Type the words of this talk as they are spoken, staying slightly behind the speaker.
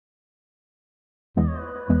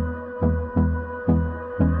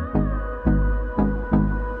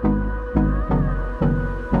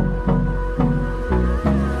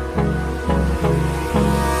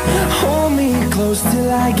close till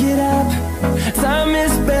I get up. Time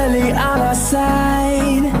is barely on our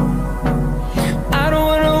side. I don't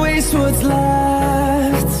wanna waste what's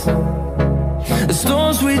left. The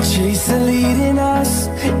storms we chase are leading us,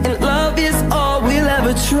 and love is all we'll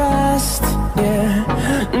ever trust. Yeah,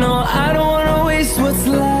 no, I don't wanna waste what's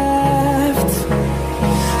left.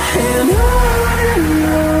 And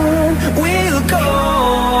on we'll go,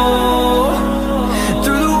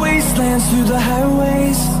 through the wastelands, through the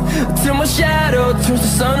highways, till my shadow turns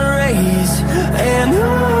to sun rays. And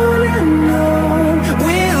on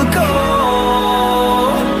we'll go,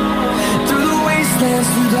 through the wastelands,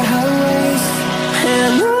 through the highways,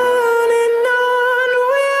 and on we'll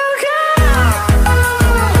go.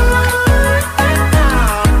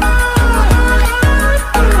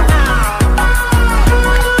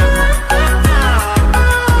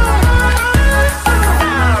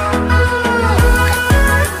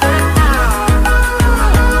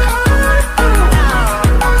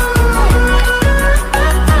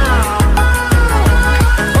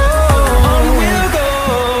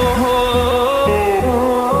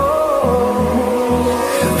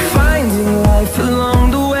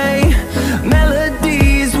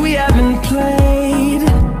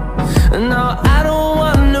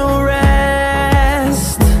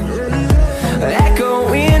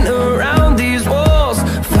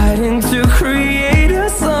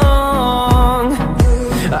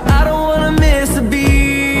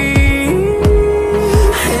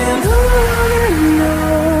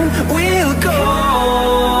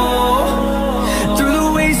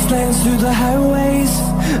 Through the highways,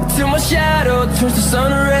 till my shadow turns to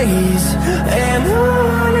sun rays. And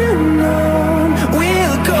on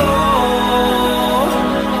we'll go,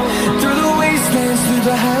 through the wastelands, through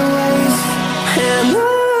the highways, and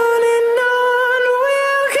on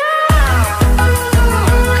we'll go.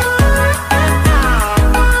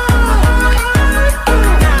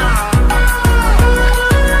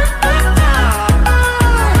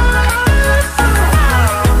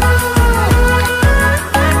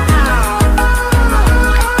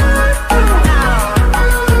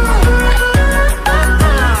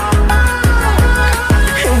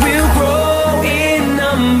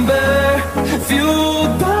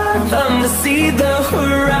 See the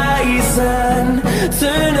horizon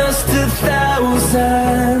turn us to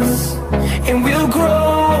thousands, and we'll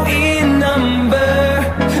grow in number,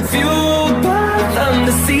 fueled by them.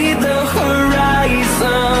 To see the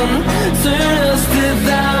horizon turn us to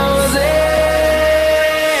thousands,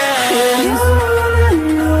 and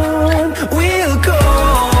on we'll go,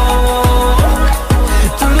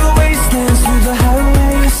 through the wastelands, through the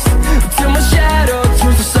highways, till my shadow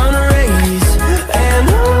turns to sun rays. And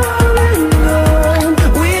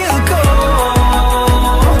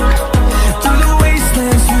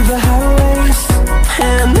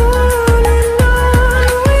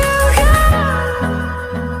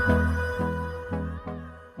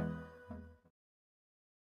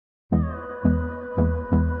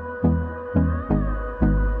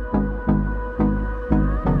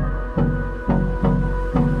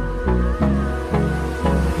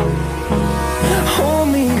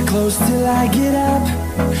close till I get up.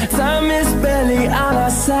 Time is barely on our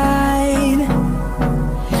side.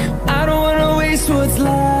 I don't wanna waste what's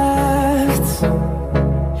left.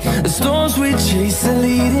 The storms we chase are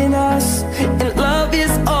leading us, and love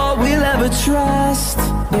is all we'll ever trust.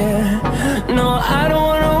 Yeah, no, I don't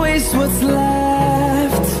wanna waste what's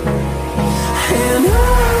left. And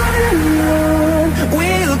on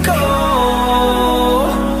we'll go,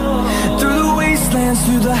 through the wastelands,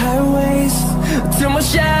 through the highways, till my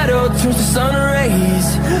shadow turns to sun rays.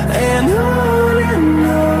 And on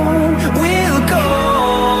we'll go,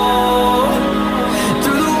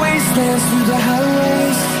 through the wastelands, through the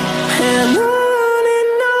highways, and on.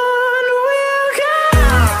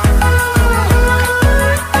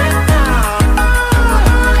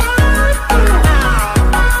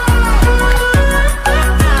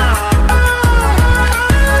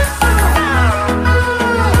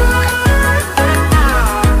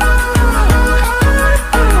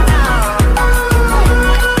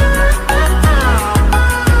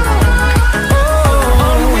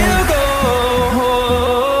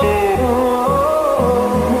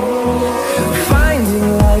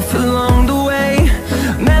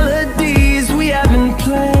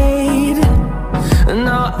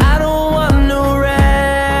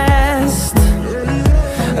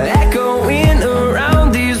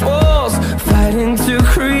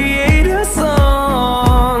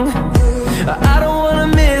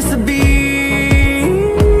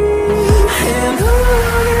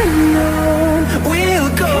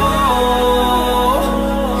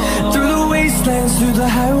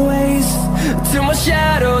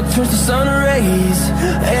 towards the sun rays,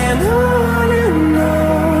 and on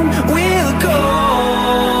we'll go,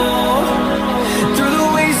 through the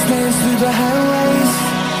wastelands, through the highways,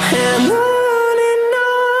 and on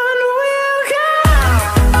we'll go.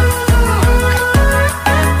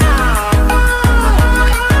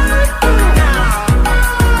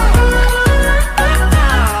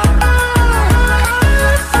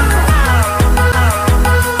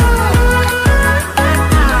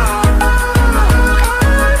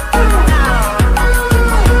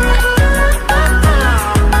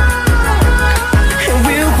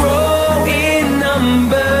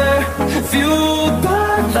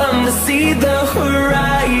 See the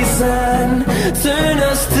horizon, turn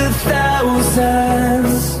us to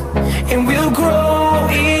thousands, and we'll grow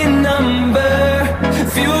in number,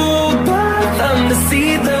 fueled by them to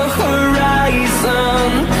see the horizon,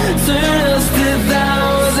 turn us to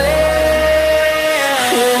thousands,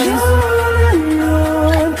 and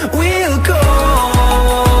on we'll go,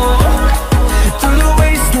 through the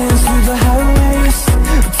wastelands, through the highways,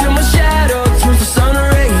 till my shadow turns to sun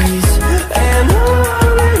rays, and on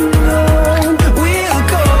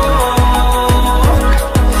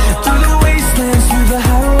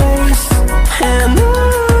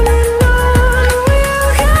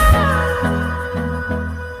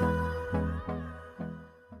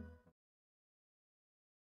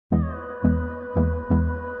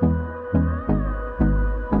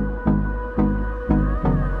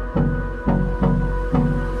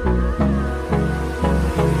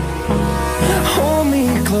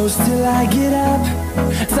close till I get up.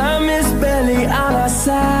 Time is barely on our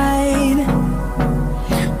side.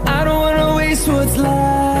 I don't wanna waste what's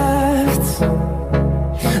left.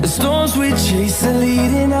 The storms we chase are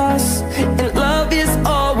leading us, and love is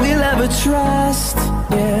all we'll ever trust.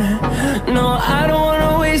 Yeah, no, I don't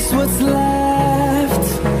wanna waste what's left.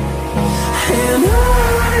 And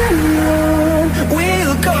on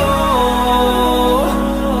we'll go,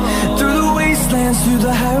 through the wastelands, through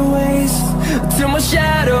the highways, till my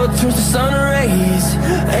shadow turns to sun rays,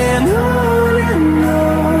 and on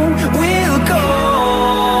we'll go,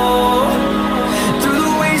 through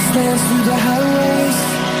the wastelands, through the highways,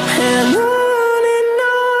 and on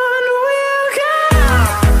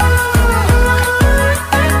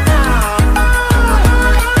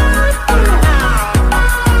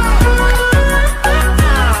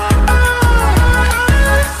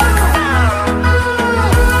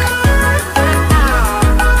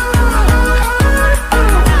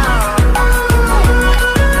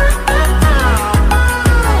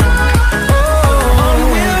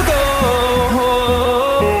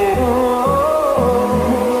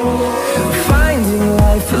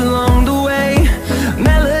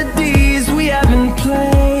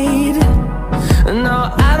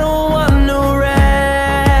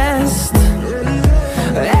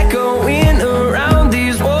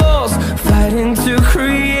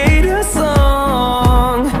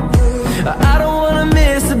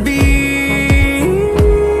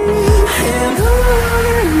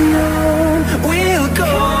we'll go.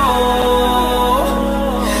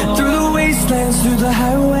 Through the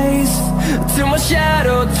highways, till my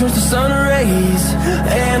shadow turns to sun rays,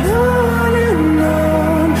 and on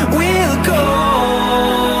we'll go,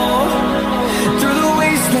 through the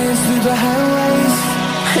wastelands, through the highways,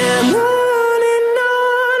 and on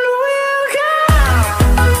we'll go.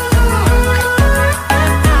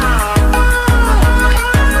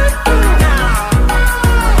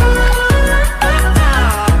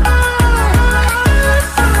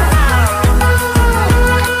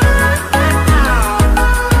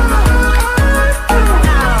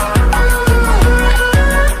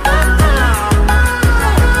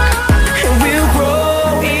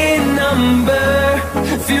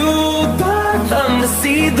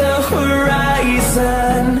 See the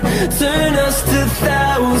horizon, turn us to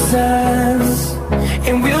thousands,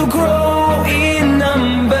 and we'll grow in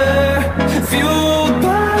number, fueled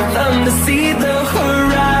by them to see the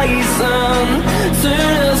horizon,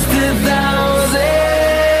 turn us to thousands,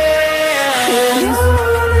 and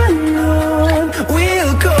on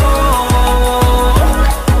we'll go,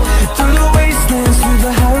 through the wastelands, through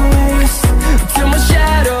the highways, till my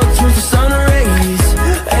shadow turns to sun rays,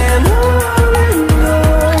 and on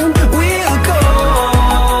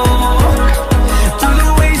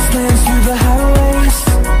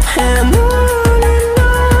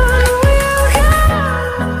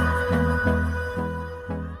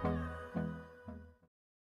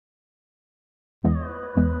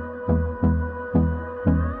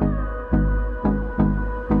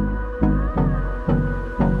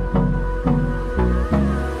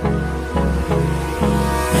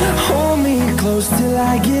close till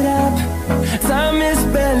I get up. Time is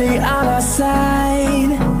barely on our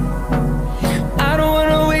side. I don't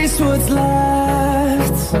wanna waste what's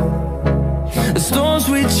left. The storms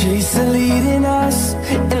we chase are leading